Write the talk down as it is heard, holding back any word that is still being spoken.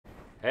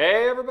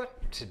everybody,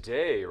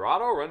 today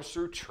Rahdo runs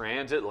through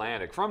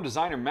Transatlantic from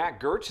designer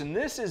Matt Gertz, and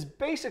this is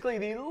basically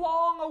the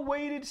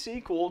long-awaited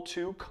sequel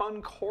to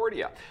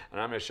Concordia. And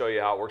I'm going to show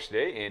you how it works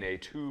today in a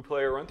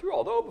two-player run-through,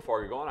 although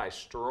before you go on, I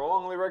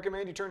strongly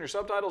recommend you turn your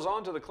subtitles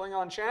on to the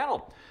Klingon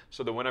channel,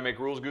 so that when I make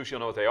rules goose, you'll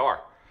know what they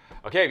are.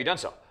 Okay, have you done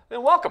so?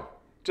 Then welcome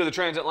to the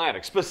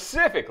Transatlantic.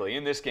 Specifically,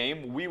 in this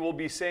game, we will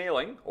be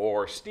sailing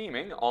or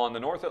steaming on the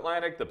North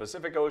Atlantic, the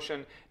Pacific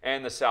Ocean,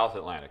 and the South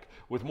Atlantic.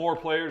 With more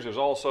players, there's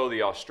also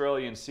the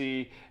Australian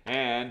Sea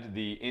and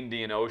the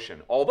Indian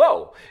Ocean.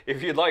 Although,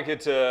 if you'd like it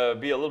to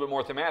be a little bit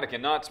more thematic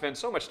and not spend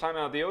so much time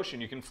out of the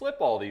ocean, you can flip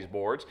all these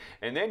boards,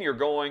 and then you're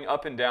going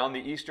up and down the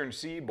eastern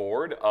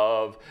seaboard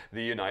of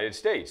the United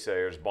States.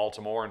 There's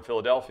Baltimore and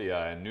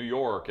Philadelphia and New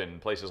York and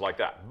places like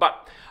that.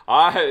 But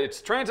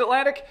it's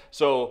transatlantic,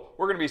 so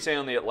we're going to be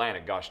sailing the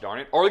Atlantic, gosh darn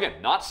it. Or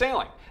again, not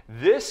sailing.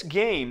 This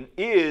game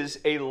is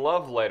a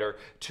love letter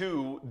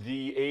to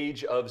the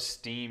age of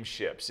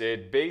steamships.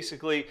 It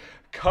basically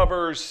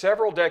covers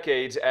several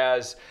decades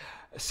as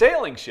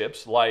sailing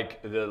ships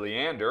like the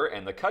Leander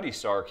and the Cutty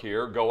Sark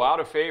here go out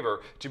of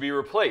favor to be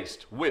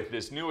replaced with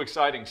this new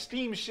exciting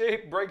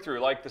steamship breakthrough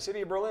like the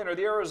City of Berlin or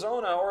the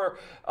Arizona or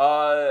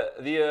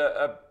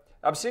the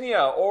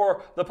Abyssinia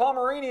or the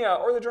Pomerania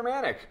or the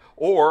Germanic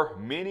or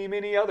many,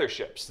 many other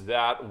ships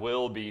that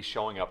will be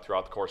showing up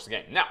throughout the course of the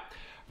game. Now,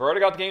 I've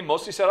already got the game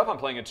mostly set up. I'm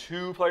playing a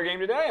two-player game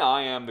today.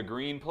 I am the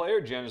green player,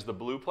 Jen is the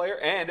blue player,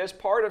 and as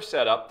part of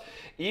setup,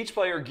 each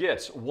player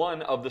gets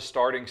one of the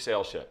starting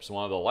sail ships,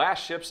 one of the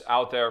last ships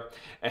out there,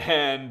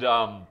 and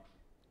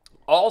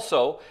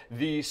also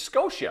the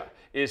Scotia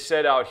is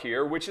set out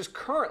here, which is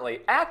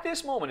currently, at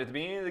this moment, at the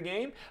beginning of the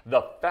game,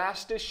 the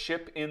fastest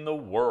ship in the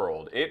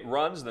world. It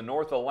runs the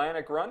North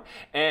Atlantic run,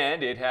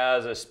 and it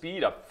has a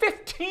speed of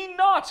 15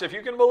 knots, if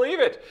you can believe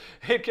it.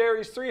 It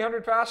carries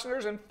 300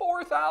 passengers and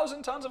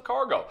 4,000 tons of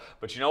cargo.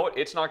 But you know what?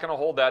 It's not going to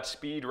hold that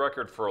speed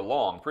record for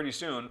long. Pretty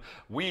soon,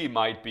 we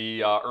might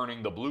be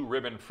earning the blue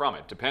ribbon from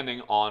it,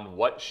 depending on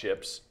what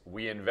ships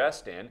we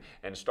invest in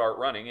and start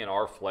running in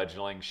our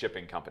fledgling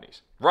shipping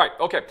companies. Right,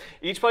 okay.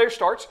 Each player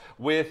starts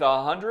with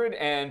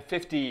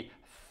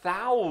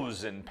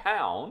 150,000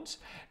 pounds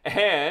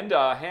and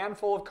a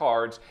handful of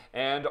cards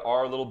and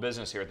our little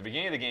business here. At the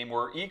beginning of the game,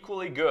 we're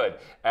equally good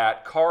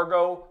at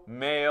cargo,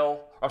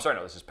 mail,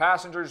 this is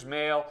passengers,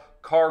 mail,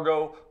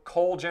 cargo,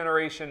 coal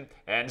generation,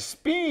 and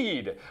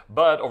speed.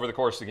 But over the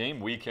course of the game,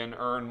 we can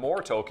earn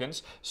more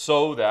tokens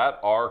so that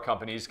our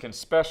companies can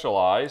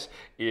specialize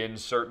in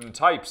certain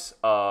types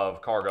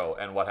of cargo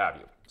and what have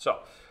you. So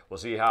we'll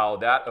see how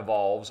that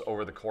evolves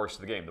over the course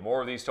of the game. The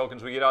more of these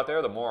tokens we get out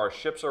there, the more our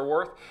ships are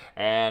worth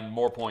and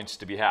more points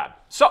to be had.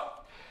 So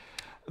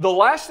the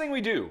last thing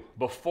we do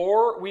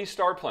before we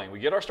start playing, we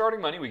get our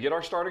starting money, we get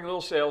our starting little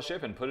sail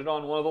ship and put it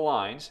on one of the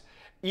lines.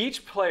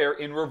 Each player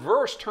in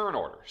reverse turn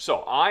order. So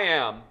I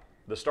am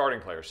the starting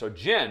player. So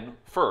Jen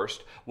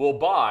first will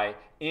buy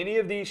any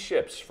of these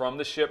ships from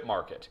the ship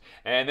market.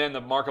 And then the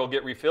market will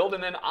get refilled,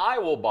 and then I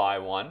will buy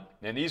one.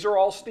 And these are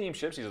all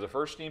steamships. These are the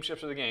first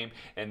steamships of the game,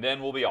 and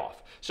then we'll be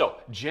off. So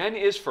Jen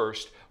is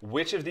first.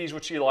 Which of these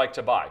would she like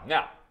to buy?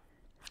 Now,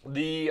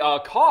 the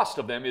cost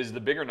of them is the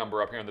bigger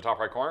number up here in the top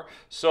right corner.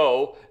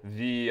 So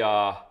the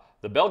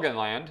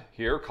Belgenland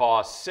here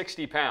costs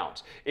 60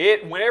 pounds.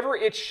 Whenever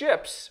it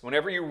ships,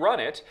 whenever you run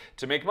it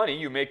to make money,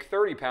 you make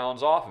 30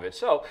 pounds off of it.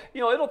 So,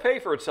 you know, it'll pay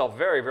for itself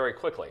very, very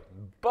quickly.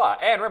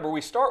 And remember,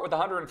 we start with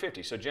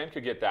 150, so Jen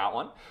could get that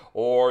one,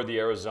 or the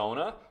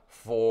Arizona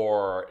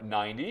for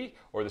 90,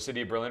 or the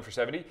City of Berlin for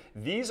 70.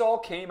 These all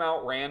came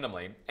out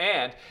randomly,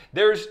 and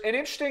there's an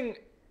interesting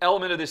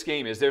element of this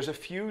game is there's a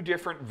few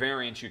different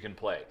variants you can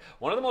play.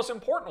 One of the most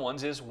important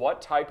ones is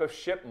what type of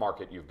ship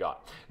market you've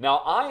got. Now,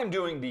 I am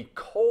doing the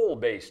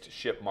coal-based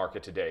ship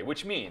market today,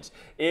 which means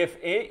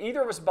if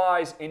either of us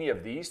buys any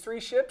of these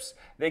three ships,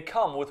 they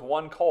come with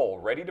one coal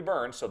ready to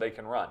burn so they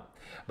can run.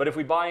 But if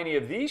we buy any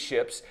of these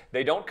ships,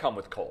 they don't come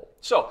with coal.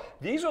 So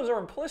these ones are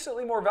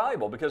implicitly more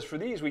valuable because for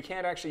these, we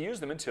can't actually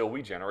use them until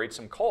we generate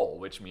some coal,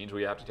 which means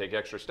we have to take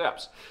extra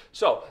steps.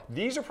 So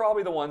these are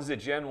probably the ones that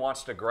Jen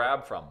wants to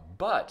grab from,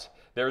 but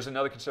there's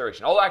another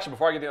consideration. Oh, actually,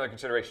 before I get to the other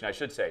consideration, I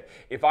should say,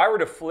 if I were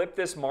to flip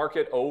this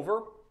market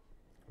over,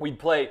 we'd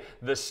play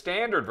the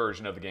standard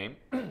version of the game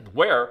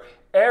where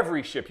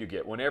every ship you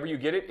get, whenever you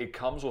get it, it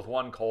comes with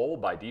one coal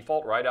by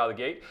default right out of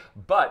the gate.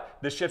 But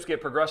the ships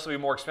get progressively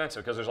more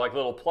expensive because there's like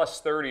little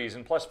plus 30s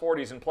and plus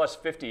 40s and plus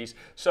 50s.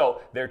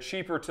 So they're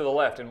cheaper to the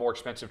left and more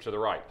expensive to the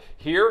right.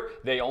 Here,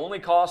 they only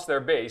cost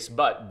their base,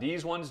 but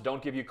these ones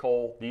don't give you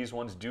coal. These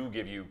ones do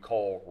give you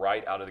coal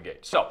right out of the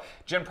gate. So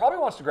Jen probably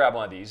wants to grab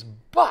one of these,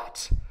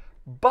 but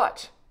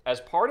as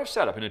part of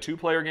setup in a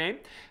two-player game,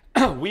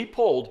 we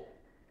pulled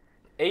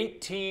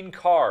 18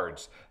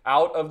 cards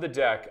out of the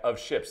deck of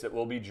ships that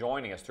will be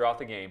joining us throughout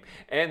the game,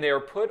 and they are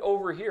put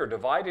over here,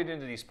 divided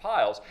into these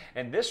piles,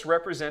 and this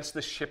represents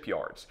the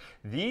shipyards.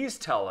 These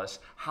tell us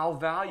how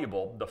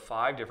valuable the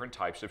 5 different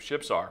types of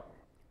ships are.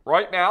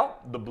 Right now,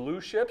 the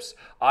blue ships,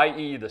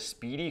 i.e. the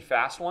speedy,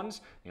 fast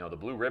ones, the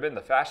blue ribbon,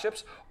 the fast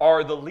ships,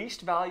 are the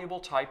least valuable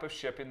type of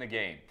ship in the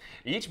game.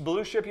 Each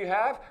blue ship you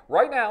have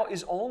right now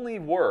is only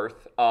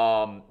worth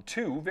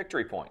 2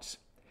 victory points.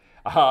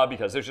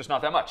 Because there's just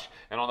not that much.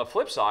 And on the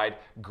flip side,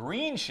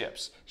 green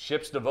ships,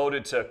 ships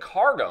devoted to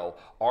cargo,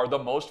 are the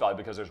most valuable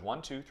because there's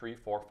 1, 2, 3,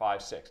 4,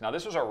 5, 6. Now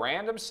this was a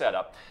random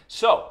setup.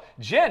 So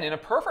Jen, in a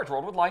perfect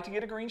world, would like to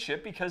get a green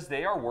ship because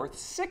they are worth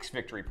 6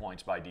 victory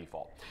points by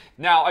default.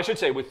 Now I should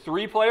say with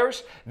 3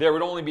 players, there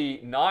would only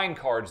be 9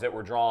 cards that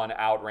were drawn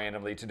out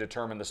randomly to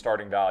determine the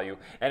starting value.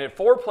 And at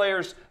 4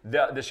 players,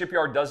 the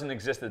shipyard doesn't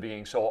exist at the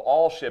beginning, so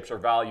all ships are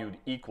valued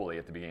equally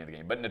at the beginning of the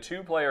game. But in a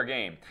 2-player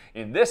game,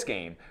 in this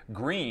game,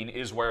 green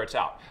is where it's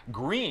out.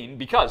 Green,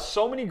 because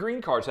so many green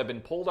cards have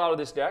been pulled out of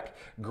this deck,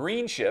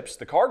 green ships,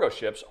 the cargo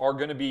ships, are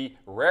going to be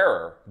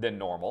rarer than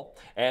normal,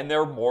 and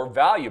they're more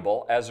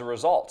valuable as a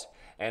result.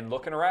 And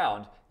looking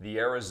around, the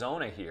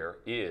Arizona here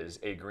is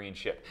a green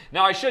ship.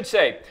 Now I should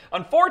say,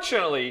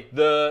 unfortunately,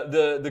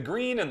 the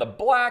green and the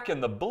black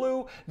and the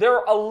blue,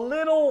 they're a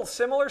little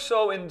similar,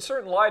 so in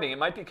certain lighting it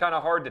might be kind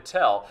of hard to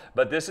tell,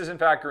 but this is in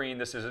fact green,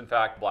 this is in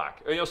fact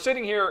black.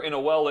 Sitting here in a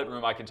well-lit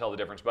room I can tell the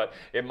difference, but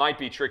it might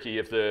be tricky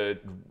if the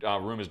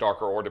room is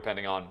darker or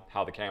depending on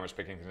how the camera's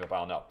picking things up,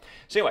 I'll know.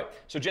 So anyway,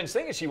 so Jen's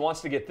thing is she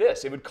wants to get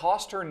this. It would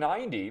cost her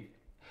 90.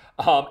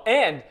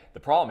 And the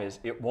problem is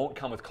it won't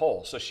come with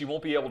coal, so she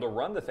won't be able to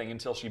run the thing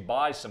until she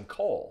buys some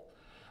coal.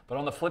 But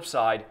on the flip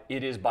side,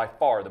 it is by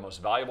far the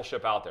most valuable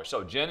ship out there.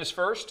 So Jen is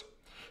first.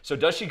 So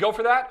does she go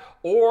for that?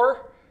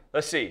 Or,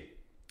 let's see,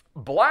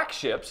 black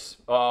ships,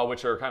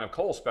 which are kind of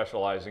coal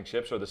specializing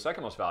ships, are the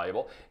second most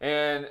valuable.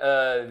 And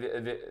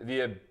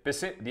the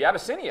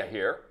Abyssinia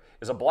here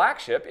is a black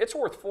ship. It's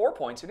worth 4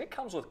 points, and it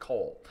comes with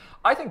coal.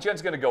 I think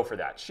Jen's going to go for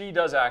that. She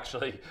does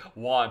actually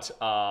want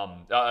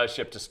a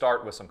ship to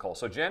start with some coal.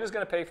 So Jen is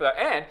going to pay for that,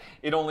 and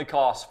it only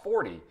costs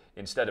 40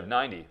 instead of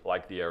 90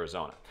 like the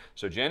Arizona.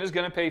 So Jen is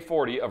going to pay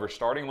 40 of her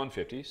starting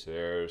 150. So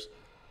there's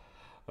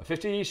a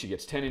 50. She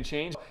gets 10 and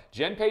change.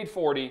 Jen paid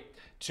 40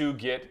 to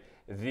get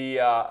the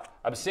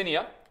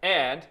Abyssinia,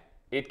 and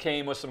it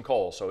came with some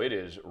coal. So it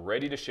is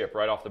ready to ship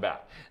right off the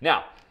bat.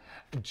 Now,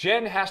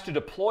 Jen has to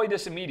deploy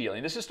this immediately,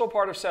 and this is still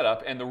part of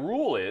setup, and the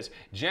rule is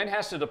Jen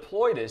has to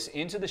deploy this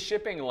into the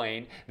shipping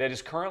lane that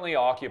is currently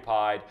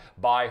occupied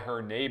by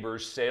her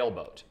neighbor's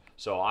sailboat.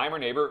 So I'm her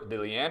neighbor. The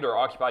Leander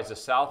occupies the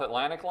South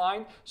Atlantic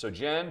line, so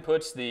Jen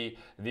puts the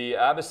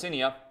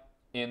Abyssinia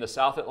in the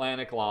South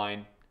Atlantic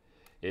line.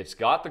 It's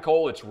got the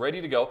coal, it's ready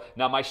to go.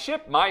 Now my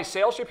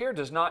sail ship here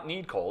does not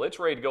need coal. It's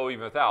ready to go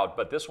even without,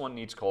 but this one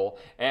needs coal.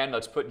 And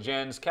let's put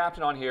Jen's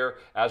captain on here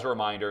as a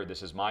reminder.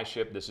 This is my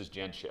ship, this is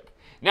Jen's ship.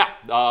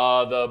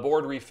 Now, the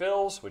board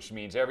refills, which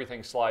means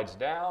everything slides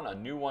down. A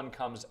new one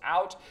comes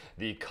out,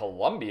 the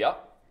Columbia.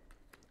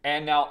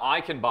 And now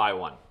I can buy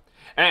one.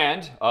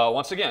 And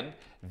once again,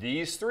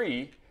 these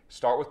 3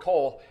 start with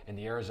coal, and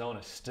the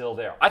Arizona's still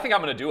there. I think I'm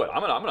gonna do it.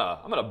 I'm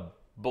gonna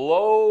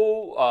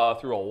blow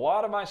through a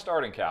lot of my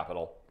starting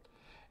capital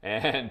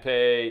and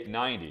pay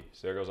 90.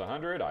 So there goes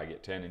 100. I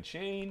get 10 and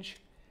change.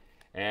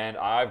 And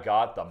I've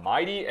got the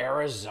mighty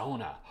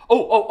Arizona.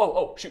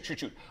 Oh,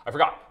 shoot. I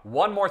forgot.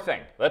 One more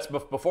thing.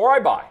 Before I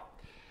buy,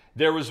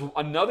 there was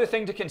another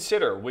thing to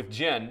consider with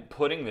Jen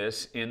putting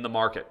this in the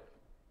market.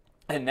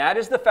 And that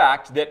is the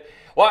fact that,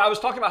 well, I was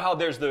talking about how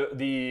there's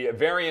the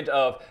variant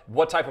of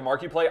what type of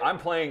market you play. I'm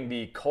playing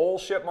the coal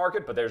ship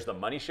market, but there's the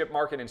money ship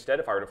market instead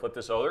if I were to flip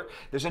this over.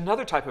 There's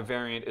another type of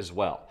variant as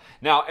well.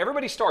 Now,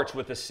 everybody starts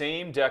with the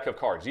same deck of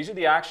cards. These are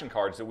the action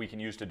cards that we can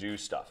use to do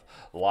stuff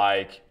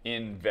like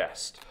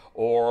invest,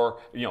 or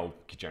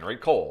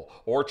generate coal,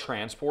 or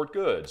transport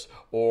goods,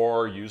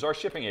 or use our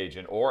shipping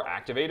agent, or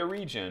activate a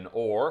region,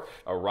 or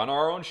run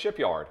our own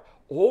shipyard,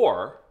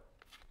 or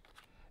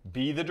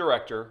be the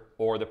director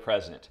or the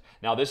president.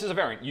 Now this is a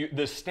variant.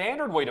 The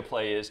standard way to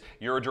play is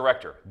you're a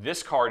director.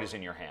 This card is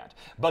in your hand.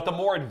 But the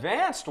more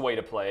advanced way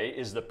to play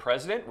is the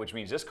president, which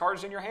means this card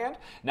is in your hand.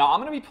 Now I'm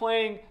going to be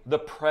playing the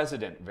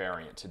president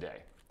variant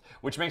today,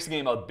 which makes the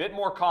game a bit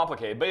more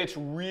complicated, but it's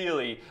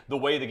really the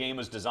way the game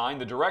was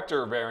designed. The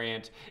director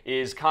variant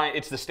is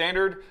it's the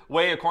standard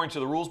way according to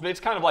the rules, but it's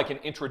kind of like an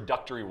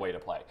introductory way to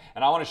play.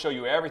 And I want to show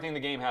you everything the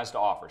game has to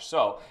offer.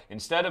 So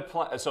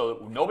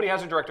so nobody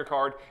has a director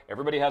card,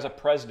 everybody has a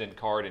president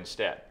card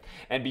instead.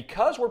 And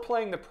because we're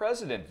playing the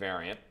president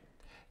variant,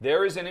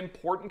 there is an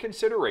important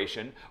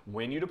consideration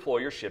when you deploy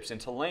your ships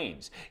into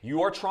lanes.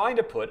 You are trying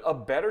to put a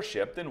better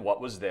ship than what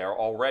was there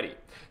already.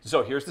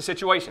 So here's the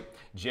situation.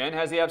 Jen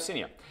has the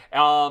Abyssinia.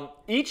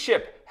 Each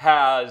ship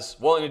has,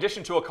 well, in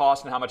addition to a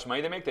cost and how much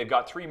money they make, they've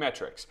got 3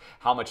 metrics.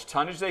 How much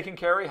tonnage they can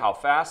carry, how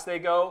fast they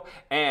go,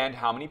 and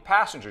how many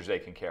passengers they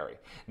can carry.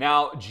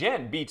 Now,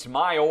 Jen beats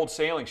my old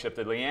sailing ship,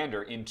 the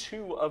Leander, in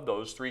 2 of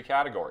those 3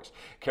 categories.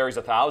 Carries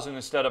 1,000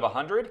 instead of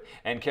 100,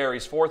 and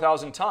carries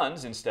 4,000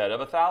 tons instead of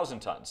 1,000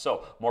 tons.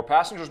 So more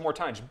passengers, more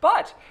tonnage,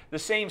 but the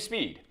same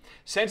speed.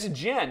 Since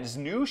Jen's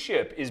new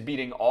ship is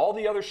beating all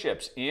the other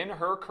ships in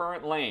her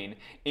current lane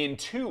in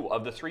 2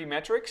 of the 3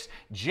 metrics,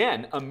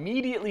 Jen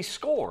immediately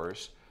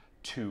scores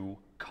 2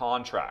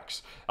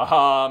 contracts.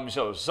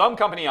 So some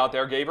company out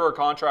there gave her a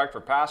contract for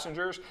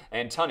passengers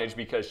and tonnage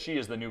because she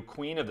is the new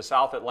queen of the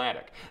South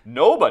Atlantic.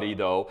 Nobody,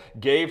 though,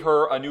 gave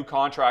her a new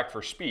contract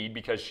for speed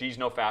because she's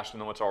no faster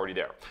than what's already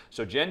there.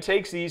 So Jen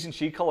takes these and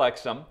she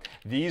collects them.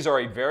 These are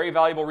a very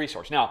valuable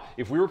resource. Now,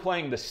 if we were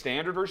playing the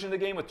standard version of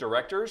the game with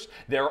directors,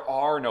 there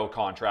are no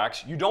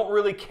contracts. You don't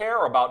really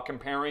care about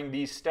comparing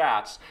these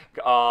stats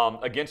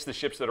against the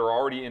ships that are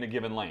already in a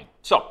given lane.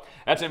 So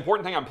that's an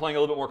important thing. I'm playing a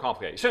little bit more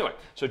complicated. So anyway,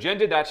 so Jen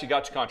did that. She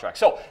got two contracts.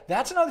 So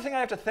that's another thing I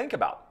have to think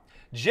about.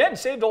 Jen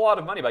saved a lot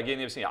of money by getting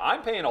the Abyssinia.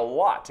 I'm paying a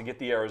lot to get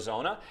the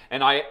Arizona,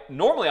 and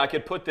normally I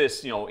could put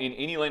this, in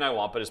any lane I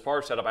want, but as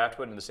part of setup, I have to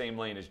put it in the same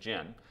lane as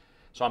Jen.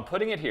 So I'm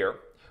putting it here,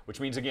 which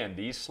means again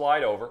these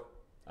slide over.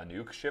 A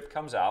new ship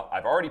comes out.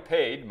 I've already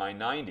paid my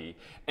 90,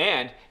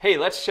 and hey,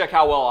 let's check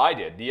how well I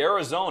did. The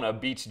Arizona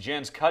beats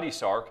Jen's Cuddy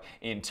Sark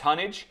in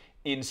tonnage,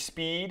 in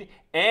speed,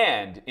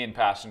 and in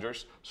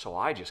passengers, so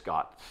I just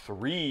got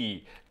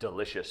 3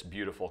 delicious,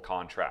 beautiful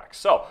contracts.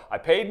 So I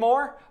paid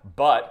more,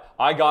 but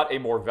I got a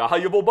more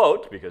valuable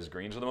boat because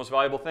greens are the most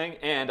valuable thing,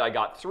 and I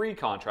got 3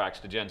 contracts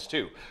to Jen's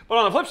 2. But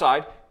on the flip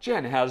side,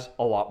 Jen has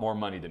a lot more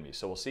money than me,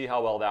 so we'll see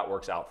how well that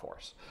works out for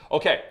us.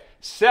 Okay,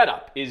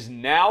 setup is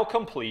now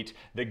complete.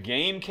 The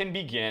game can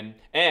begin,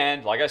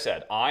 and like I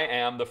said, I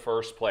am the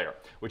first player,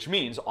 which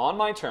means on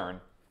my turn,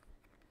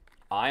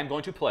 I am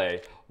going to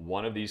play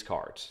one of these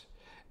cards.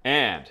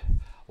 And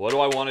what do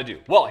I want to do?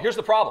 Well, here's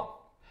the problem.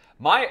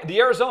 The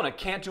Arizona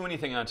can't do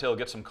anything until it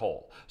gets some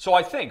coal. So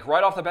I think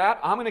right off the bat,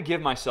 I'm going to give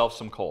myself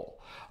some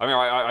coal. I mean,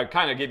 I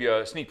kind of give you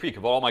a sneak peek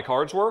of what all my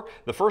cards were.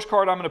 The first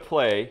card I'm going to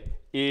play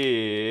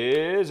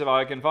is, if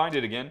I can find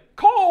it again,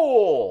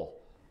 coal.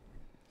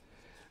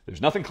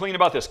 There's nothing clean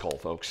about this coal,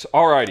 folks.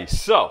 Alrighty,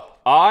 so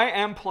I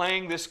am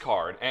playing this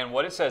card, and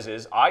what it says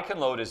is I can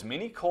load as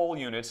many coal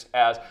units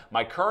as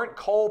my current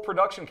coal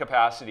production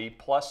capacity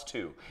plus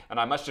 2, and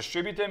I must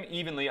distribute them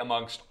evenly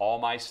amongst all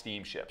my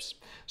steamships.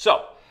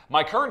 So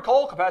my current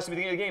coal capacity at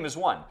the beginning of the game is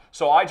 1,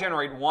 so I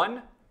generate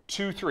 1,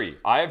 2, 3.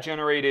 I have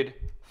generated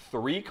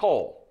 3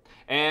 coal,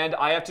 and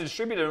I have to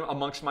distribute them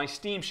amongst my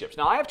steamships.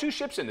 Now I have 2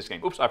 ships in this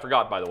game. Oops, I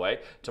forgot, by the way,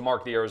 to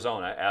mark the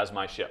Arizona as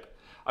my ship.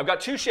 I've got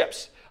 2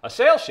 ships. A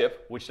sail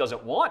ship, which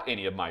doesn't want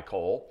any of my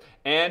coal,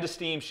 and a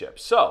steamship.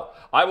 So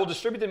I will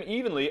distribute them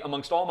evenly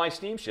amongst all my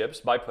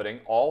steamships by putting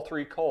all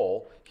 3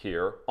 coal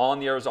here on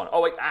the Arizona. Oh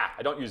wait,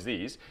 I don't use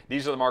these.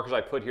 These are the markers I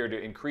put here to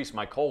increase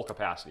my coal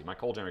capacity, my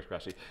coal generation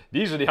capacity.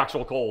 These are the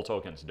actual coal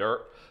tokens,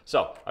 dirt.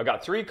 So I've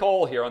got 3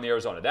 coal here on the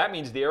Arizona. That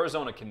means the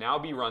Arizona can now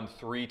be run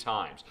 3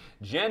 times.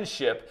 Jen's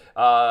ship,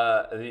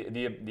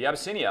 the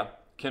Abyssinia,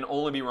 can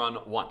only be run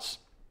once.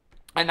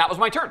 And that was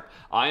my turn.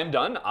 I am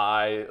done.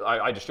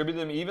 I distributed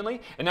them evenly.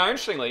 And now,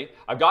 interestingly,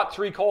 I've got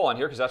 3 coal on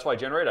here because that's why I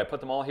generated. I put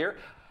them all here.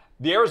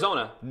 The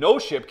Arizona, no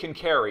ship can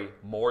carry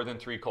more than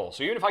 3 coal.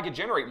 So even if I could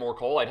generate more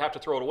coal, I'd have to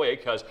throw it away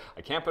because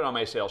I can't put it on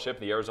my sail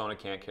ship. The Arizona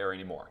can't carry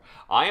anymore.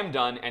 I am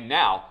done, and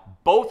now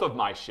both of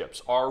my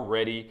ships are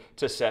ready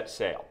to set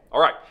sail.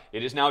 All right,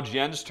 it is now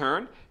Jen's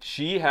turn.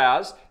 She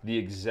has the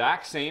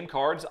exact same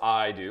cards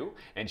I do,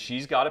 and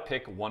she's got to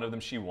pick one of them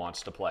she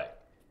wants to play.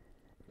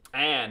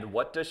 And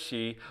what does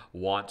she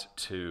want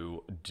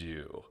to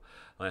do?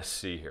 Let's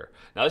see here.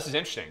 Now this is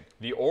interesting.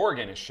 The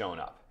Oregon has shown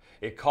up.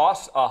 It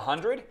costs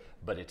 100,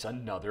 but it's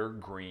another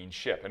green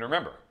ship. And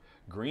remember,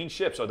 green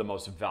ships are the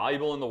most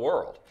valuable in the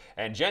world.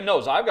 And Jen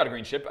knows I've got a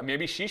green ship.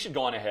 Maybe she should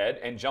go on ahead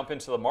and jump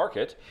into the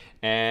market.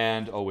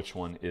 And, oh, which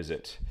one is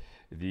it?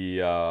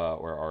 Where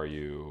are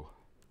you?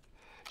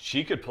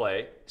 She could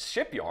play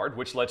Shipyard,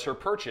 which lets her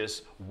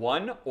purchase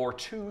 1 or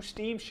 2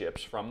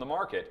 steamships from the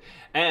market.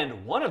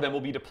 And one of them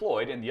will be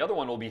deployed, and the other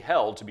one will be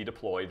held to be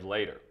deployed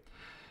later.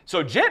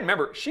 So Jen,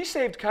 remember, she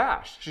saved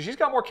cash. So she's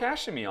got more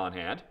cash than me on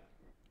hand.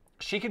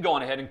 She could go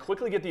on ahead and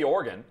quickly get the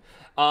Oregon.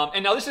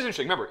 And now this is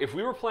interesting. Remember, if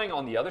we were playing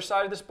on the other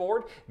side of this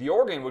board, the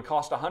Oregon would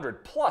cost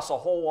 100 plus a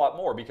whole lot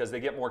more because they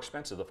get more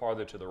expensive the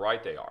farther to the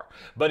right they are.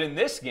 But in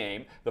this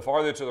game, the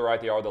farther to the right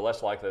they are, the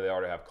less likely they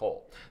are to have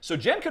coal. So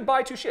Jen could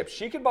buy 2 ships.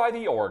 She could buy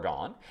the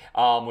Oregon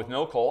with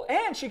no coal,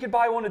 and she could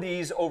buy one of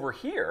these over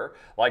here,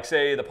 like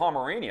say the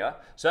Pomerania.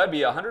 So that'd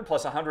be 100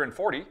 plus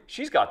 140.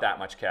 She's got that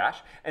much cash.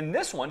 And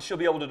this one she'll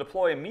be able to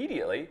deploy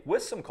immediately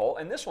with some coal,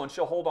 and this one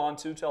she'll hold on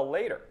to till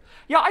later.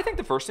 Yeah, I think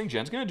the first thing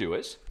Jen's going to do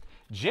is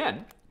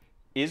Jen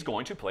is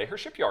going to play her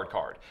Shipyard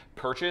card.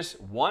 Purchase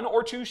 1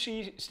 or 2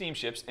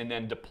 steamships and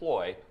then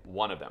deploy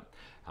one of them.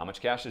 How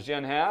much cash does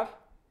Jen have?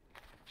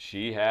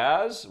 She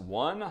has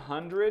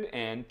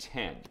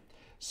 110.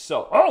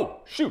 So,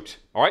 oh, shoot.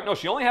 All right, no,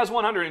 she only has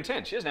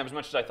 110. She doesn't have as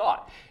much as I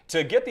thought.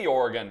 To get the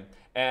Oregon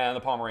and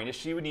the Pomerania,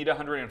 she would need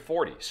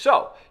 140.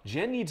 So,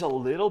 Jen needs a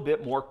little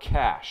bit more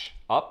cash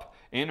up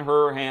in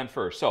her hand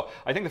first. So,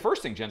 I think the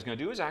first thing Jen's going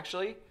to do is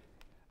actually,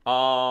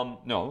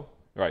 no.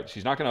 Right,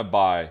 she's not going to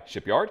buy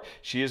Shipyard.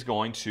 She is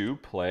going to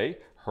play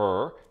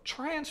her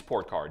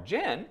transport card.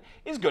 Jen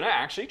is going to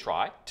actually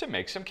try to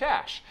make some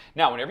cash.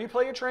 Now, whenever you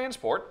play a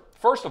transport,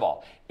 First of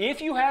all, if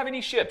you have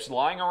any ships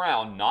lying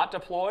around not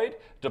deployed,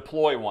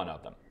 deploy one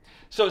of them.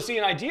 So see,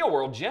 in an ideal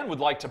world, Jen would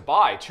like to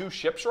buy 2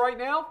 ships right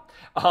now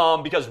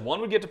because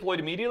one would get deployed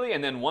immediately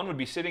and then one would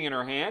be sitting in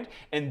her hand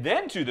and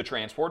then do the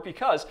transport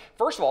because,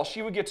 first of all,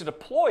 she would get to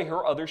deploy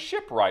her other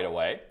ship right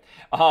away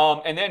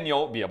and then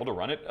you'll be able to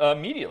run it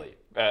immediately.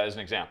 As an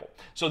example.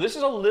 So this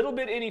is a little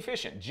bit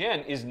inefficient. Jen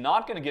is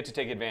not going to get to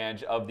take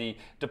advantage of the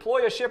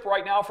deploy a ship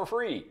right now for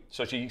free.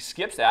 So she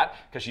skips that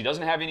because she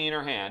doesn't have any in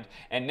her hand.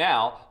 And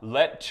now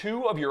let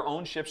 2 of your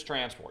own ships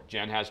transport.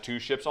 Jen has 2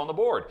 ships on the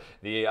board.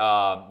 The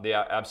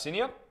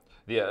Abyssinia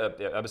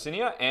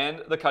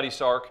and the Cutty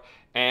Sark.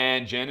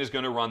 And Jen is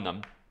going to run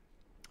them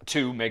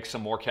to make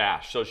some more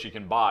cash so she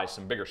can buy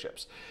some bigger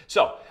ships.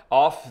 So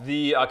off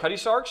the Cutty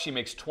Sark, she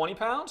makes 20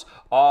 pounds.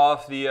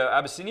 Off the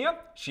Abyssinia,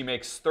 she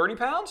makes 30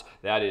 pounds.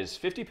 That is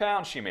 50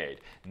 pounds she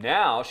made.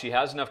 Now she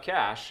has enough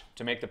cash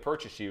to make the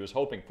purchase she was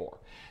hoping for.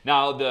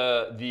 Now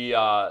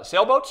the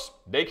sailboats,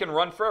 they can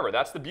run forever.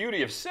 That's the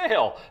beauty of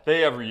sail.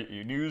 They have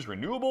use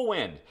renewable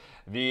wind.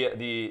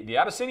 The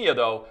Abyssinia,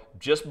 though,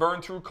 just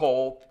burned through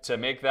coal to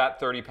make that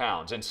 30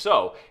 pounds. And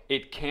so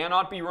it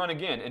cannot be run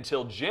again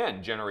until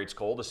Jen generates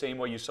coal the same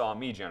way you saw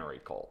me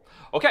generate coal.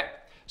 Okay,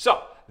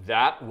 so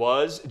that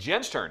was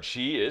Jen's turn.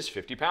 She is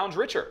 50 pounds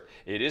richer.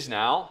 It is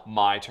now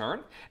my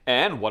turn.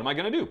 And what am I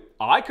going to do?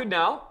 I could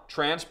now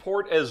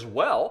transport as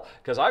well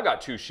because I've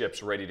got 2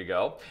 ships ready to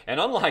go.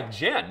 And unlike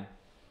Jen,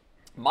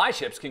 my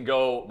ships could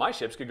go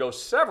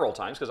several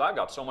times because I've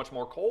got so much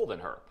more coal than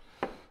her.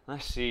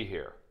 Let's see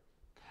here.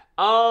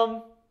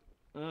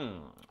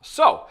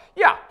 So,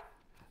 yeah,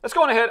 let's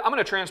go on ahead. I'm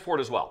going to transport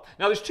as well.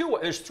 Now,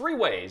 there's 3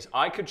 ways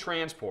I could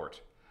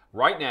transport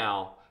right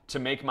now to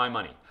make my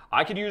money.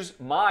 I could use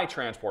my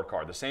transport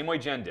card the same way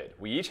Jen did.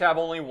 We each have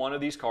only one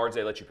of these cards.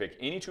 They let you pick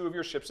any 2 of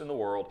your ships in the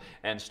world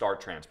and start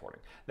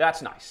transporting.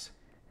 That's nice.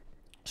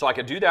 So I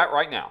could do that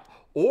right now.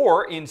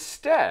 Or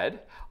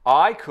instead,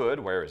 I could,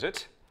 where is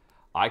it?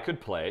 I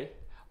could play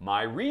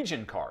my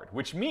region card,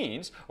 which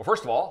means, well,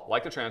 first of all,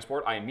 like the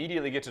transport, I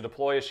immediately get to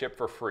deploy a ship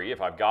for free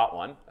if I've got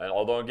one,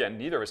 although again,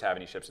 neither of us have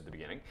any ships at the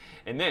beginning,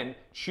 and then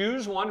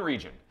choose one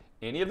region,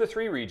 any of the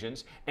 3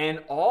 regions,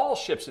 and all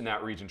ships in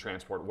that region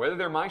transport, whether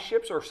they're my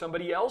ships or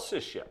somebody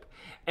else's ship.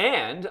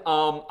 And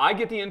I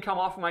get the income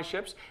off of my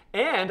ships,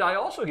 and I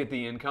also get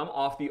the income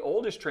off the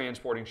oldest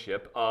transporting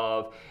ship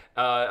of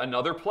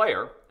another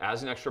player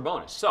as an extra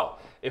bonus. So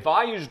if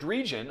I used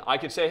region, I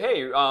could say,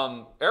 hey,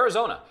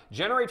 Arizona,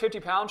 generate 50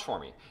 pounds for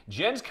me.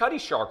 Jen's Cutty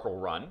Shark will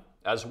run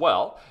as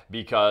well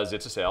because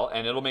it's a sail,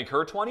 and it'll make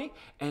her 20,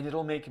 and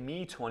it'll make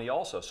me 20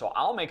 also. So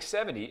I'll make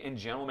 70, and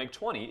Jen will make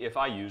 20 if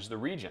I use the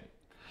region.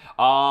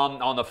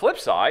 On the flip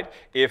side,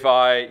 if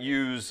I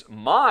use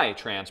my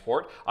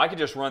transport, I could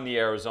just run the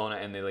Arizona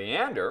and the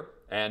Leander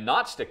and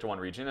not stick to one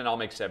region, and I'll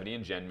make 70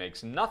 and Jen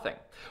makes nothing.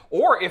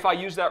 Or if I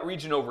use that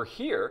region over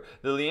here,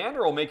 the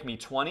Leander will make me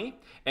 20,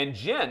 and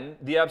Jen,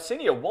 the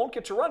Abyssinia, won't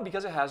get to run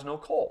because it has no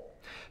coal.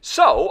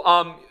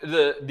 So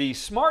the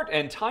smart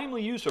and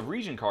timely use of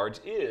region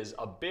cards is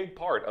a big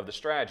part of the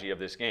strategy of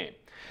this game.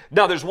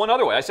 Now, there's one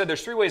other way. I said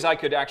there's 3 ways I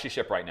could actually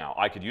ship right now.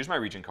 I could use my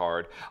region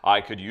card,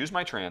 I could use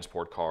my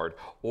transport card,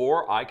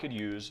 or I could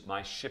use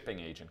my shipping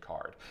agent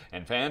card.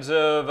 And fans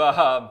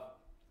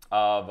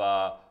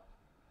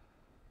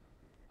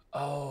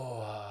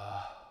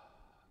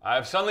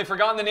I've suddenly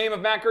forgotten the name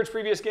of Matt Gert's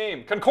previous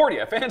game.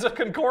 Concordia. Fans of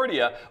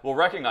Concordia will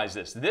recognize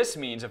this. This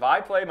means if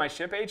I play my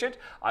ship agent,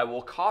 I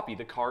will copy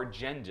the card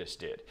Jen just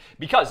did.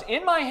 Because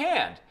in my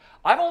hand,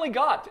 I've only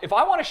got, if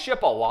I want to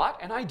ship a lot,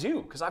 and I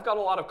do, because I've got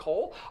a lot of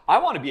coal, I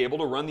want to be able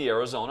to run the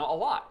Arizona a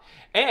lot.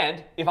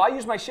 And if I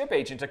use my ship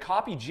agent to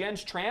copy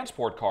Jen's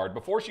transport card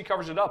before she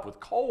covers it up with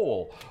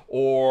coal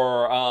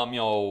or,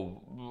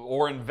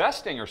 or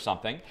investing or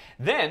something,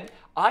 then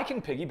I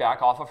can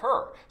piggyback off of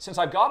her. Since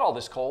I've got all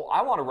this coal,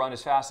 I want to run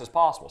as fast as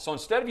possible. So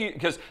instead of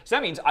because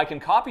that means I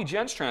can copy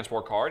Jen's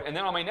transport card, and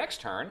then on my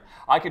next turn,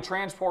 I could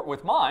transport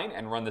with mine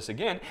and run this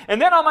again.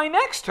 And then on my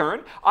next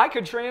turn, I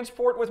could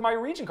transport with my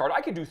region card.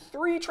 I could do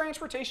 3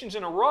 transportations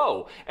in a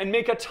row and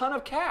make a ton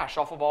of cash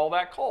off of all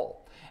that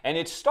coal. And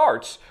it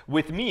starts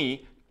with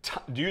me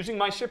using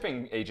my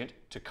shipping agent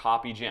to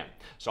copy Jen.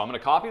 So I'm going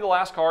to copy the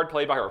last card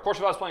played by her. Of course,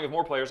 if I was playing with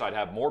more players, I'd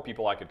have more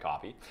people I could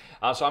copy.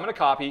 So I'm going to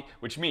copy,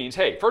 which means,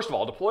 hey, first of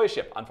all, deploy a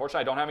ship.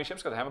 Unfortunately, I don't have any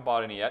ships because I haven't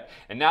bought any yet.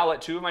 And now let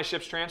 2 of my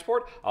ships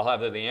transport. I'll have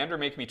the Leander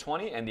make me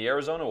 20, and the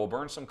Arizona will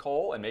burn some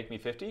coal and make me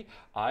 50.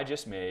 I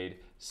just made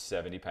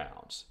 70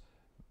 pounds.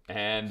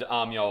 And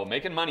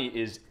making money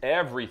is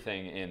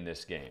everything in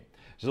this game.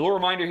 Just a little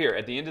reminder here,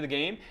 at the end of the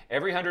game,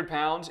 every 100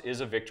 pounds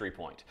is a victory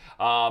point.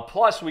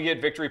 Plus, we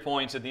get victory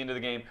points at the end of the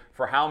game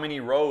for how many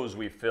rows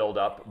we've filled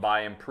up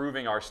by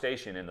improving our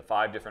station in the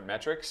 5 different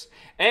metrics.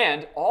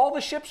 And all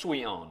the ships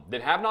we own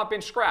that have not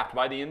been scrapped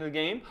by the end of the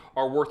game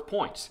are worth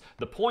points.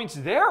 The points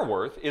they're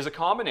worth is a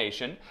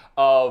combination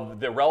of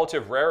the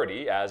relative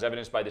rarity, as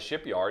evidenced by the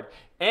shipyard,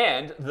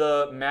 and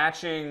the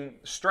matching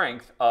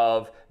strength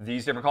of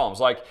these different columns.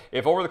 Like,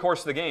 if over the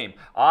course of the game,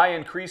 I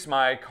increase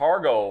my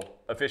cargo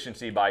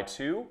efficiency by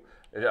 2,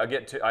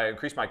 I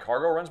increase my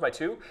cargo runs by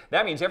 2.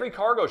 That means every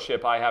cargo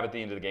ship I have at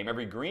the end of the game,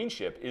 every green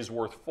ship, is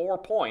worth 4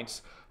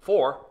 points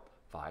for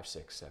 5,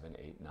 6, 7,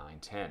 8, 9,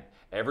 10.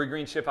 Every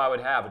green ship I would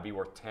have would be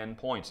worth 10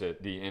 points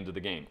at the end of the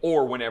game,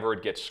 or whenever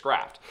it gets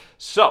scrapped.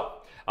 So,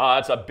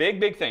 it's a big,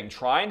 big thing.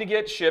 Trying to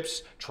get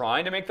ships,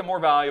 trying to make them more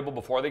valuable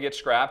before they get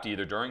scrapped,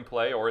 either during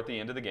play or at the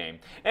end of the game.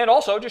 And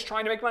also just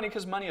trying to make money,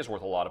 because money is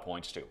worth a lot of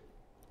points too.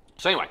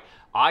 So anyway,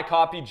 I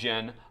copied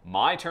Jen.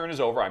 My turn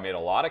is over. I made a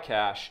lot of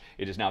cash.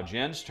 It is now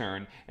Jen's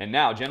turn. And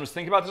now, Jen was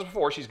thinking about this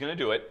before. She's going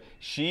to do it.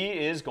 She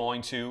is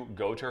going to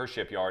go to her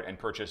shipyard and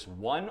purchase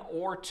 1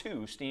 or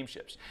 2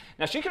 steamships.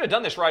 Now, she could have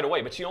done this right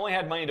away, but she only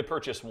had money to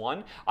purchase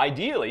 1.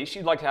 Ideally,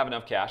 she'd like to have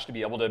enough cash to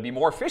be able to be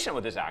more efficient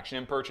with this action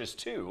and purchase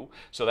 2.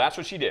 So that's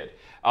what she did.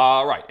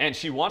 Right, and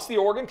she wants the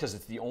Oregon because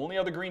it's the only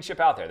other green ship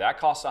out there. That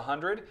costs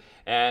 100.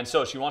 And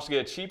so she wants to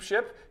get a cheap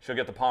ship. She'll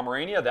get the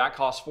Pomerania. That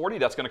costs 40.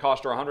 That's going to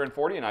cost her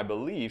 140, and I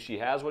believe she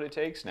has what it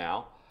takes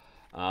now.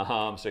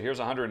 So here's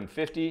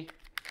 150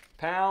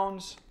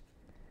 pounds.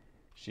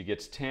 She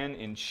gets 10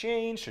 in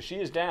change, so she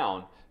is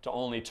down to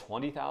only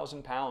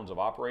 20,000 pounds of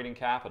operating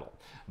capital.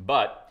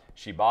 But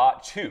she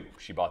bought 2.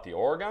 She bought the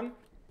Oregon,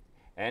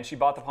 and she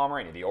bought the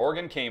Pomerania. The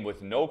Oregon came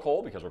with no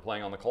coal because we're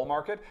playing on the coal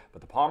market,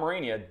 but the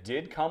Pomerania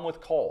did come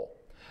with coal.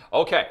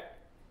 Okay.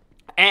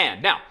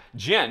 And now,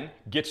 Jen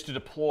gets to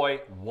deploy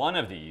one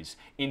of these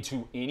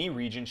into any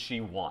region she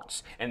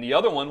wants. And the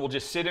other one will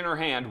just sit in her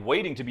hand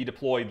waiting to be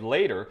deployed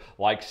later,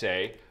 like,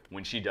 say,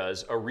 when she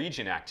does a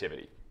region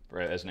activity,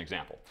 as an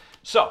example.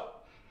 So,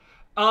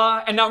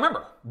 and now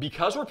remember,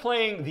 because we're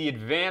playing the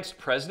Advanced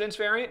President's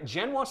variant,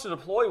 Jen wants to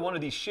deploy one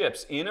of these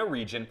ships in a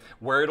region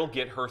where it'll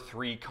get her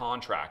 3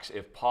 contracts,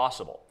 if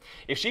possible.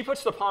 If she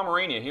puts the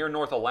Pomerania here in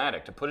North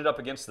Atlantic to put it up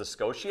against the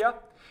Scotia,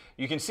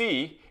 you can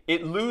see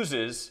it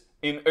loses...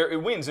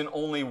 it wins in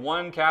only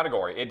one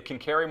category. It can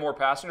carry more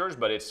passengers,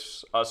 but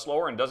it's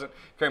slower and doesn't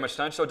carry much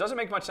tonnage, so it doesn't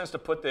make much sense to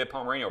put the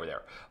Pomerania over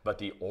there. But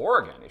the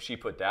Oregon, if she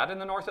put that in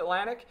the North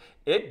Atlantic,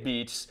 it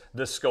beats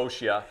the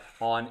Scotia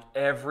on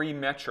every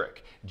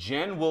metric.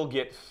 Jen will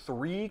get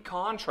 3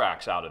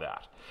 contracts out of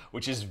that,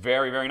 which is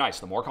very, very nice.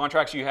 The more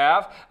contracts you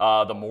have,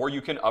 the more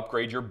you can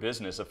upgrade your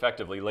business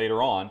effectively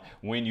later on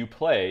when you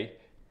play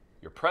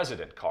your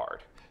President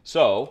card.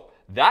 So,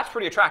 that's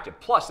pretty attractive.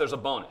 Plus, there's a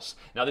bonus.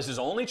 Now, this is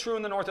only true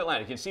in the North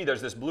Atlantic. You can see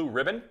there's this blue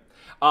ribbon.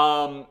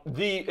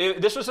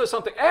 This was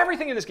something,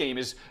 everything in this game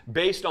is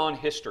based on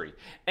history.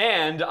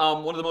 And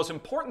one of the most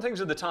important things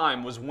at the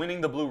time was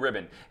winning the blue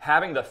ribbon,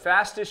 having the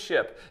fastest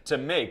ship to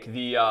make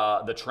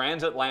the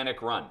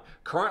transatlantic run.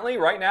 Currently,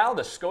 right now,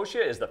 the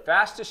Scotia is the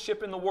fastest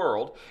ship in the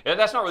world. And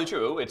that's not really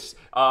true. It's,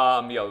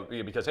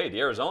 because, hey, the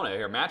Arizona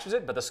here matches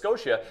it, but the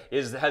Scotia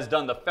has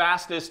done the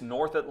fastest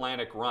North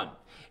Atlantic run.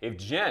 If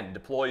Jen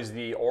deploys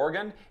the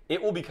Oregon,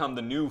 it will become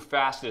the new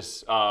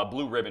fastest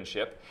blue ribbon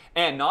ship.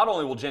 And not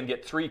only will Jen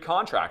get 3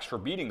 contracts for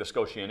beating the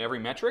Scotia in every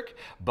metric,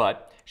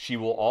 but she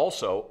will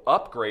also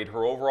upgrade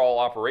her overall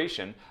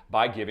operation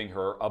by giving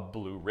her a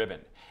blue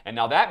ribbon. And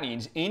now that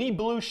means any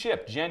blue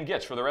ship Jen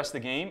gets for the rest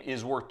of the game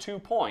is worth 2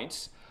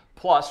 points,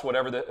 plus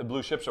whatever the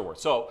blue ships are worth.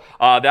 So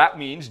that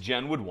means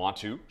Jen would want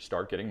to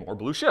start getting more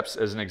blue ships,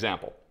 as an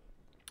example.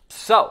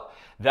 So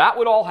that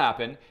would all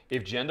happen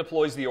if Jen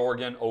deploys the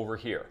Oregon over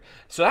here.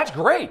 So that's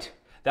great.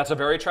 That's a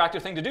very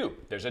attractive thing to do.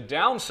 There's a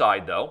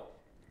downside, though.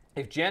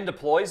 If Jen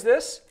deploys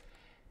this,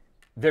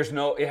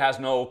 it has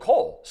no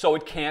coal, so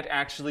it can't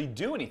actually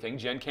do anything.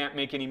 Jen can't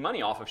make any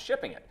money off of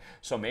shipping it.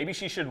 So maybe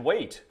she should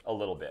wait a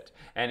little bit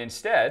and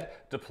instead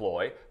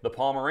deploy the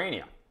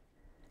Pomerania.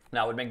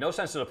 Now, it would make no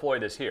sense to deploy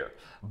this here,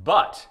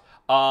 but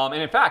and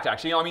in fact,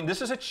 actually,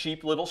 this is a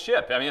cheap little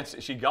ship.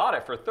 She got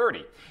it for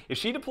 30. If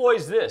she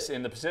deploys this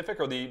in the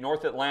Pacific or the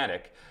North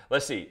Atlantic,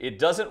 let's see, it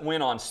doesn't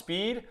win on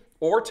speed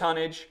or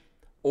tonnage,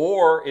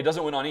 or it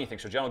doesn't win on anything.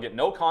 So Jen will get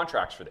no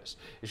contracts for this.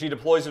 If she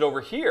deploys it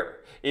over here,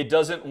 it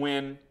doesn't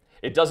win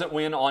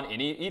on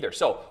any either.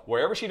 So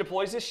wherever she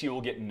deploys this, she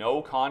will get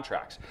no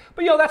contracts.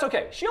 But that's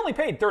okay. She only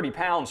paid 30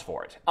 pounds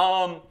for it.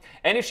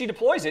 And if she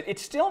deploys it, it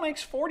still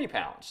makes 40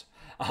 pounds.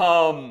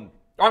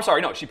 I'm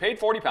sorry, no, she paid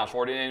 40 pounds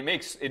for it, and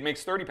it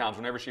makes 30 pounds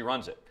whenever she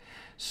runs it.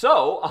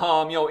 So,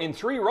 in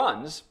 3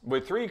 runs,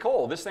 with 3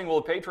 coal, this thing will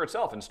have paid for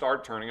itself and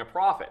start turning a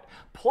profit.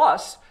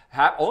 Plus,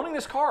 owning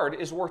this card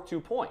is worth 2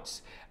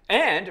 points.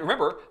 And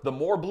remember, the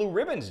more blue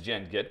ribbons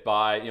Jen get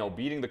by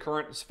beating the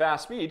current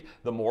fast speed,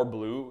 the more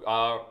blue.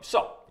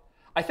 So,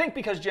 I think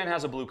because Jen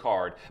has a blue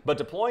card, but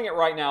deploying it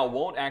right now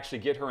won't actually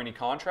get her any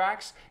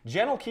contracts,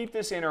 Jen will keep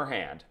this in her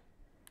hand.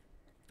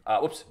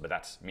 Whoops, but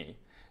that's me.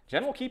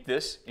 Jen will keep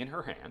this in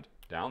her hand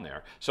down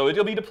there. So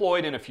it'll be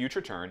deployed in a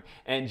future turn,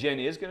 and Jen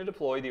is going to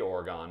deploy the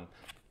Oregon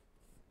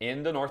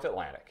in the North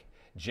Atlantic.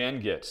 Jen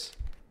gets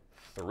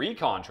 3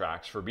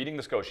 contracts for beating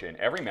the Scotia in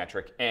every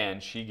metric,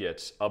 and she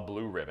gets a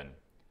blue ribbon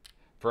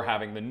for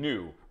having the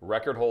new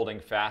record-holding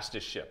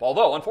fastest ship.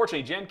 Although,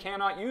 unfortunately, Jen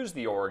cannot use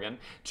the Oregon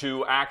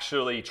to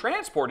actually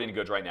transport any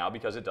goods right now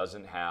because it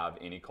doesn't have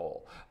any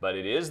coal. But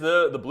it is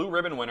the blue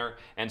ribbon winner,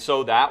 and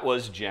so that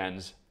was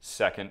Jen's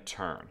second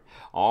turn.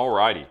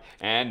 Alrighty,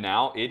 and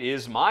now it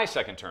is my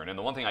second turn. And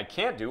the one thing I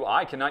can't do,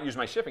 I cannot use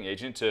my shipping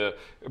agent to,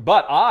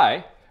 but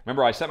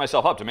remember I set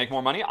myself up to make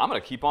more money. I'm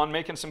going to keep on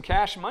making some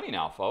cash money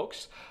now,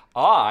 folks.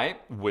 I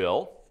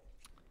will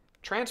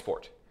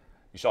transport.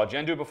 You saw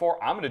Jen do it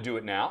before. I'm going to do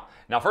it now.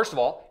 Now, first of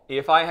all,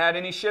 if I had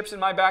any ships in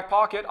my back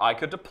pocket, I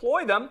could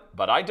deploy them,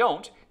 but I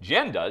don't.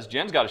 Jen does.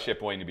 Jen's got a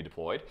ship waiting to be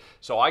deployed.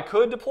 So I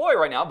could deploy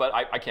right now, but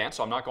I can't,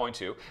 so I'm not going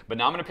to. But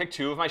now I'm going to pick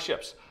 2 of my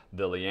ships.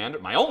 The Leander,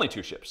 my only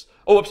 2 ships.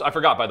 Oh, oops, I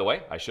forgot, by the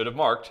way. I should have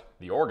marked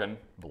the Oregon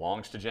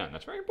belongs to Jen.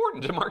 That's very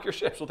important to mark your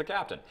ships with the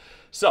captain.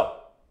 So,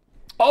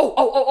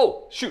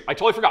 shoot, I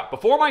totally forgot.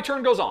 Before my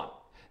turn goes on,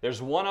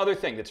 there's one other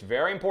thing that's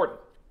very important.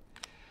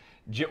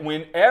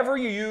 Whenever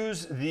you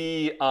use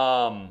the,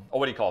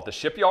 the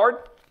shipyard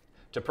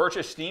to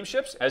purchase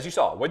steamships, as you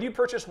saw, whether you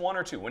purchase 1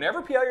 or 2,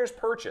 whenever players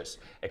purchase,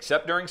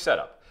 except during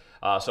setup,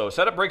 so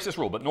setup breaks this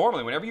rule, but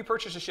normally whenever you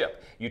purchase a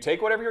ship, you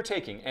take whatever you're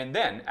taking, and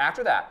then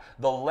after that,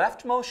 the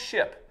leftmost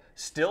ship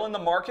still in the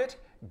market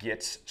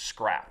gets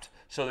scrapped.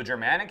 So the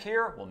Germanic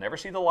here will never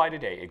see the light of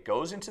day. It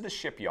goes into the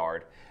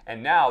shipyard,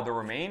 and now the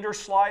remainder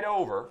slide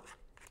over,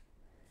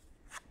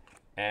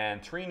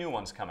 and 3 new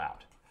ones come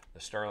out. The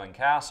Stirling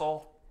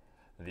Castle,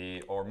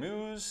 the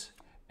Ormuz,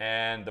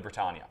 and the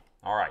Britannia.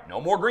 All right, no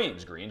more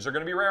greens. Greens are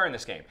going to be rare in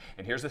this game.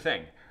 And here's the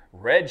thing.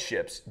 Red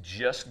ships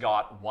just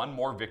got 1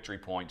 more victory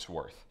points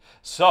worth.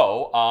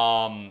 So,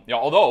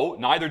 although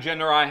neither Jen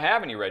nor I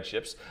have any red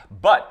ships,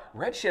 but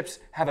red ships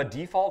have a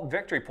default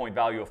victory point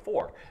value of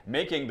 4,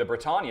 making the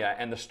Britannia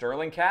and the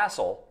Stirling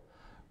Castle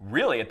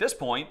really, at this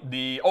point,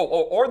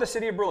 or the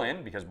City of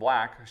Berlin, because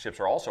black ships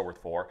are also worth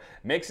 4,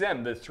 makes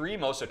them the 3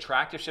 most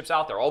attractive ships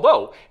out there.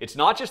 Although, it's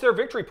not just their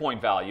victory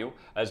point value,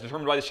 as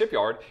determined by the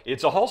shipyard,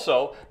 it's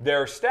also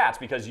their stats,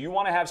 because you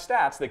want to have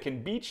stats that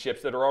can beat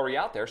ships that are already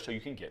out there so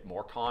you can get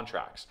more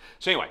contracts.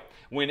 So anyway,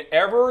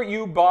 whenever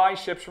you buy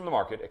ships from the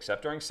market,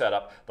 except during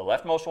setup, the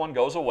leftmost one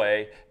goes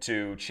away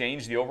to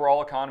change the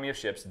overall economy of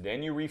ships,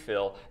 then you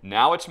refill.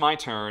 Now it's my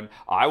turn.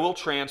 I will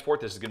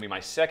transport. This is going to be my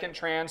second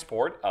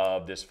transport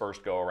of this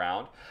first go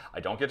around. I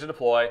don't get to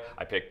deploy.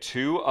 I pick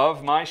 2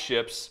 of my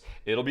ships.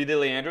 It'll be the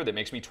Leander that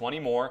makes me 20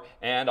 more,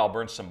 and I'll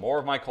burn some more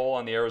of my coal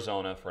on the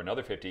Arizona for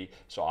another 50.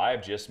 So I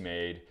have just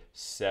made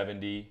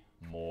 70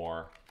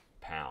 more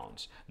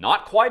pounds.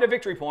 Not quite a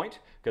victory point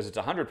because it's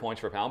 100 points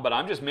per pound, but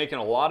I'm just making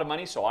a lot of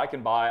money so I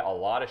can buy a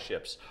lot of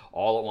ships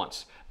all at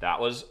once. That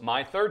was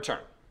my third turn.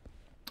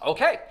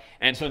 Okay,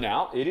 and so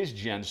now it is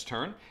Jen's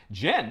turn.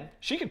 Jen,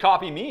 she could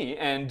copy me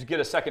and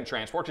get a second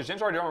transport because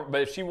Jen's already done it,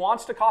 but if she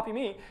wants to copy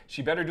me,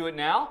 she better do it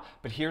now.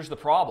 But here's the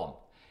problem.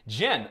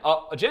 Jen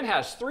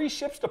has 3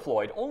 ships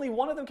deployed. Only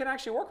 1 of them can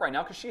actually work right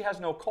now because she has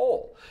no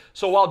coal.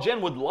 So while Jen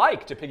would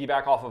like to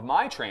piggyback off of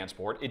my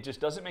transport, it just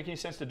doesn't make any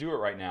sense to do it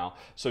right now.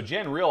 So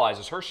Jen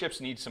realizes her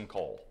ships need some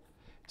coal.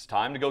 It's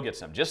time to go get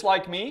some. Just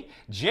like me,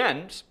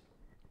 Jen's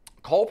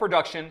coal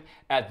production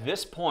at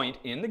this point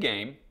in the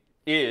game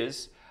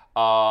is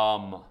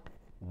 1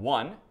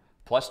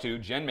 plus 2.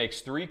 Jen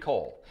makes 3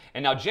 coal.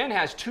 And now Jen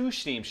has 2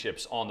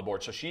 steamships on the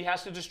board, so she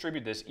has to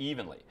distribute this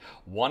evenly.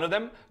 One of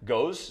them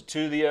goes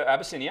to the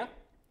Abyssinia,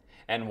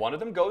 and one of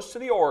them goes to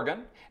the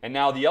Oregon, and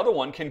now the other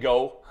one can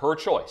go her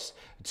choice,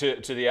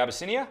 to the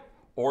Abyssinia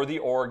or the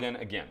Oregon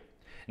again.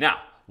 Now,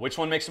 which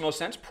one makes the most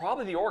sense?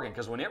 Probably the Oregon,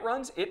 because when it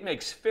runs, it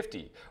makes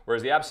 50,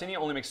 whereas the Abyssinia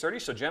only makes 30,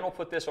 so Jen will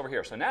put this over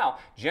here. So now,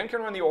 Jen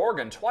can run the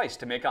Oregon twice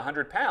to make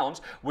 100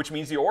 pounds, which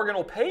means the Oregon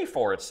will pay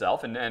for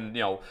itself, and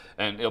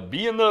it'll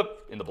be in the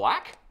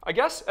black, I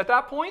guess, at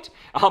that point.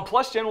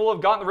 Plus, Jen will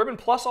have gotten the ribbon,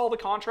 plus all the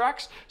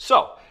contracts.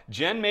 So,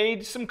 Jen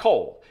made some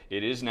coal.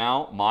 It is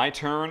now my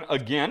turn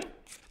again.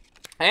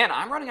 And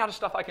I'm running out of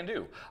stuff I can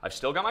do. I've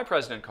still got my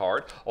president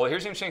card. Oh,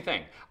 here's the interesting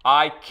thing.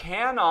 I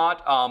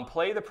cannot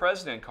play the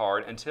president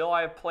card until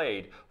I have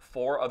played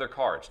 4 other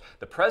cards.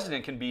 The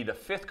president can be the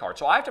 5th card.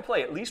 So I have to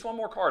play at least 1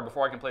 more card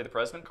before I can play the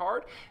president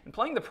card. And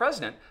playing the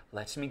president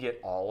lets me get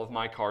all of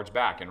my cards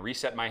back and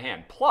reset my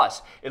hand.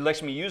 Plus, it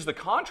lets me use the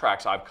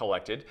contracts I've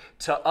collected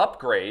to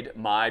upgrade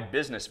my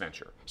business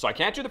venture. So I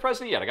can't do the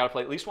president yet. I got to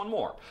play at least 1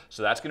 more.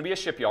 So that's going to be a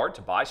shipyard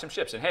to buy some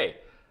ships. And hey,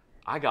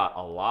 I got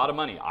a lot of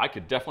money. I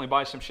could definitely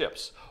buy some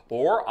ships.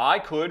 Or I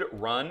could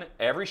run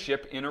every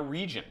ship in a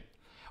region,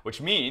 which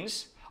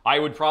means I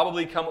would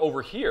probably come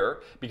over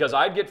here because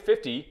I'd get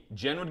 50,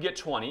 Jen would get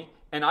 20,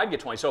 and I'd get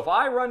 20. So if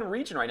I run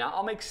region right now,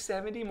 I'll make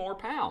 70 more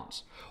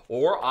pounds.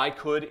 Or I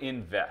could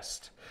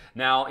invest.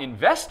 Now,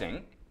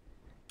 investing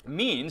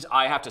means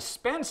I have to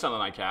spend some of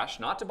my cash,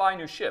 not to buy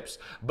new ships,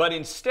 but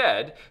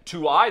instead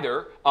to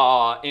either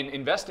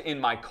invest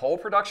in my coal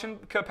production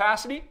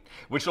capacity,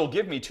 which will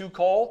give me 2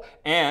 coal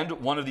and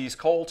 1 of these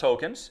coal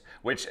tokens,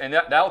 and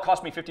that'll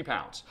cost me 50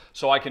 pounds.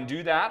 So I can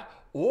do that,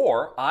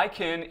 or I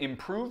can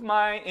improve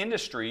my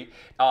industry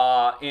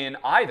in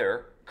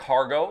either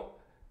cargo,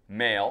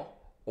 mail,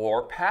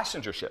 or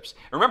passenger ships.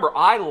 And remember,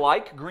 I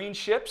like green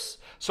ships,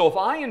 so if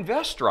I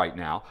invest right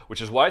now,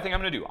 which is what I think I'm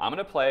going to do, I'm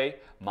going to play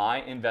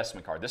my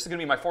investment card. This is going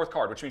to be my 4th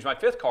card, which means my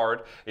 5th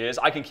card is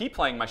I can keep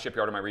playing my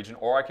shipyard in my region,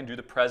 or I can do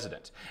the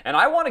president. And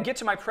I want to get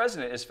to my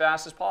president as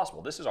fast as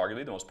possible. This is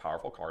arguably the most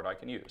powerful card I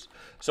can use.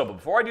 So but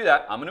before I do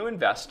that, I'm going to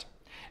invest.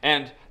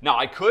 And now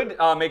I could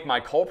make my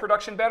coal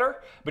production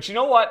better, but you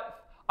know what?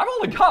 I've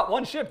only got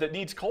one ship that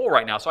needs coal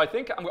right now, so I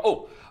think I'm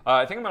going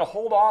to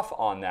hold off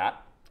on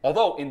that.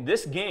 Although in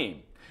this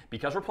game,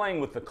 because we're playing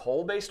with the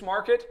coal-based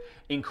market,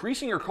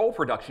 increasing your coal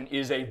production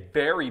is a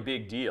very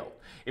big deal.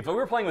 If we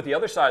were playing with the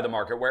other side of the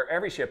market, where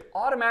every ship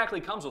automatically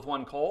comes with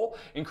 1 coal,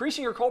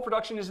 increasing your coal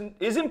production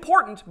is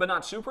important, but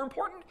not super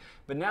important.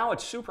 But now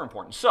it's super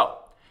important. So,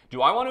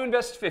 do I want to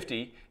invest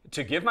 50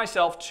 to give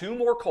myself 2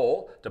 more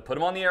coal to put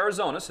them on the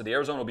Arizona, so the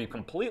Arizona will be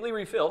completely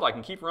refilled, I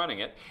can keep running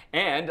it,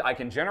 and I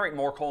can generate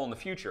more coal in the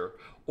future?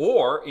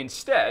 Or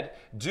instead,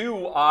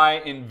 do I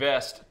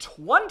invest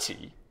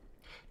 20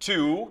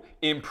 to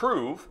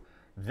improve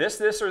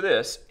this, or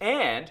this,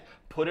 and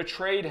put a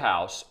trade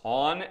house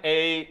on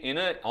a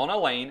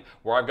lane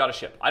where I've got a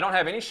ship? I don't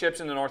have any ships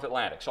in the North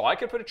Atlantic, so I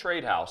could put a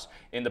trade house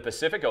in the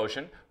Pacific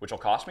Ocean, which will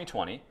cost me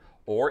 20,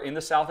 or in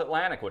the South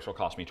Atlantic, which will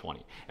cost me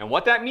 20. And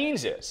what that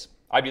means is,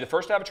 I'd be the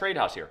first to have a trade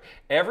house here.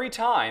 Every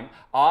time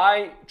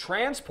I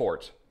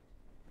transport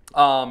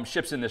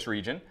ships in this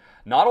region,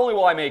 not only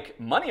will I make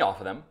money off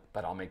of them,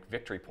 but I'll make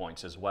victory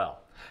points as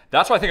well.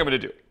 That's what I think I'm going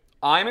to do.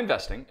 I'm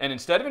investing, and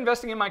instead of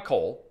investing in my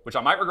coal, which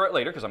I might regret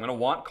later because I'm going to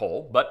want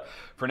coal, but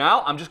for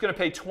now, I'm just going to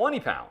pay 20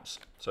 pounds.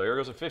 So here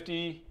goes a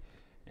 50,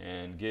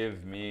 and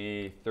give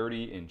me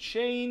 30 and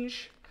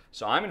change.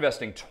 So I'm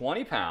investing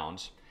 20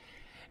 pounds.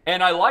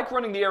 And I like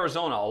running the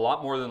Arizona a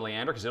lot more than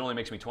Leander because it only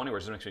makes me 20,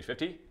 whereas it makes me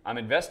 50. I'm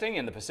investing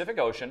in the Pacific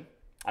Ocean.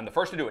 I'm the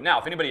first to do it. Now,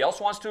 if anybody else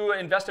wants to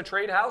invest a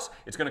trade house,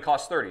 it's going to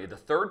cost 30. The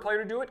 3rd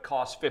player to do it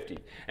costs 50.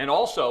 And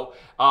also,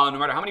 no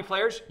matter how many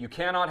players, you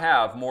cannot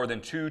have more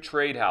than 2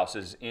 trade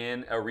houses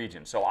in a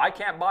region. So I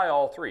can't buy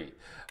all 3.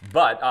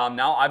 But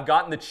now I've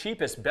gotten the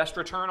cheapest, best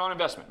return on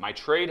investment. My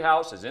trade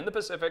house is in the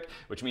Pacific,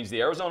 which means the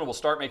Arizona will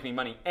start making me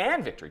money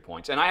and victory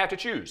points. And I have to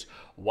choose,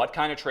 what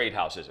kind of trade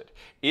house is it?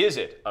 Is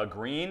it a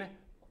green,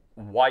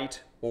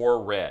 white,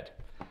 or red?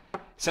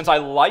 Since I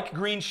like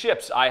green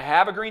ships, I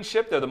have a green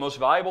ship, they're the most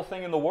valuable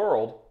thing in the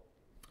world,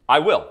 I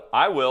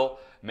will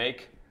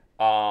make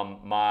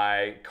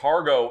my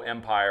cargo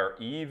empire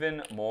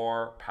even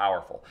more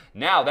powerful.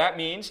 Now that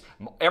means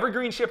every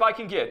green ship I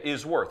can get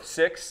is worth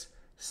 6,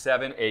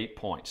 7, 8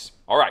 points.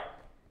 All right.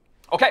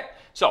 Okay,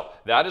 so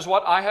that is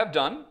what I have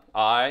done.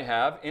 I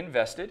have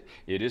invested.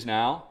 It is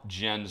now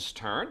Jen's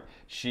turn.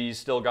 She's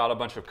still got a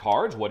bunch of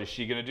cards. What is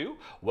she going to do?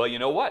 Well, you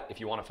know what? If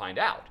you want to find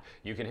out,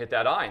 you can hit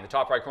that I in the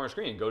top right corner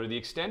screen and go to the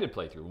extended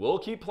playthrough. We'll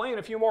keep playing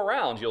a few more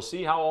rounds. You'll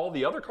see how all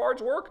the other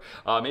cards work.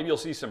 Maybe you'll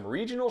see some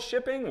regional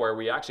shipping where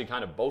we actually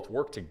kind of both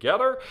work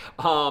together.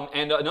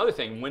 And another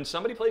thing, when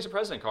somebody plays a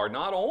president card,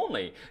 not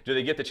only do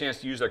they get the chance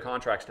to use their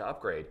contracts to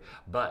upgrade,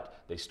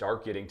 but they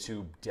start getting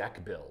to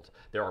deck build.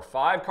 There are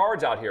 5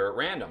 cards out here at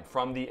random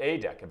from the A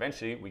deck.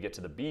 Eventually, we get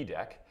to the B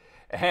deck.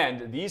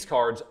 And these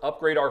cards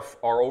upgrade our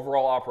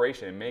overall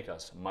operation and make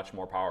us much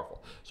more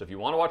powerful. So if you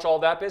want to watch all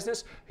that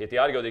business, hit the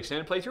I to go to the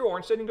extended playthrough, or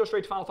instead you can go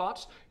straight to Final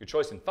Thoughts. Your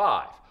choice in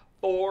 5,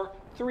 4,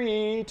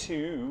 3,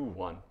 2,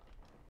 1.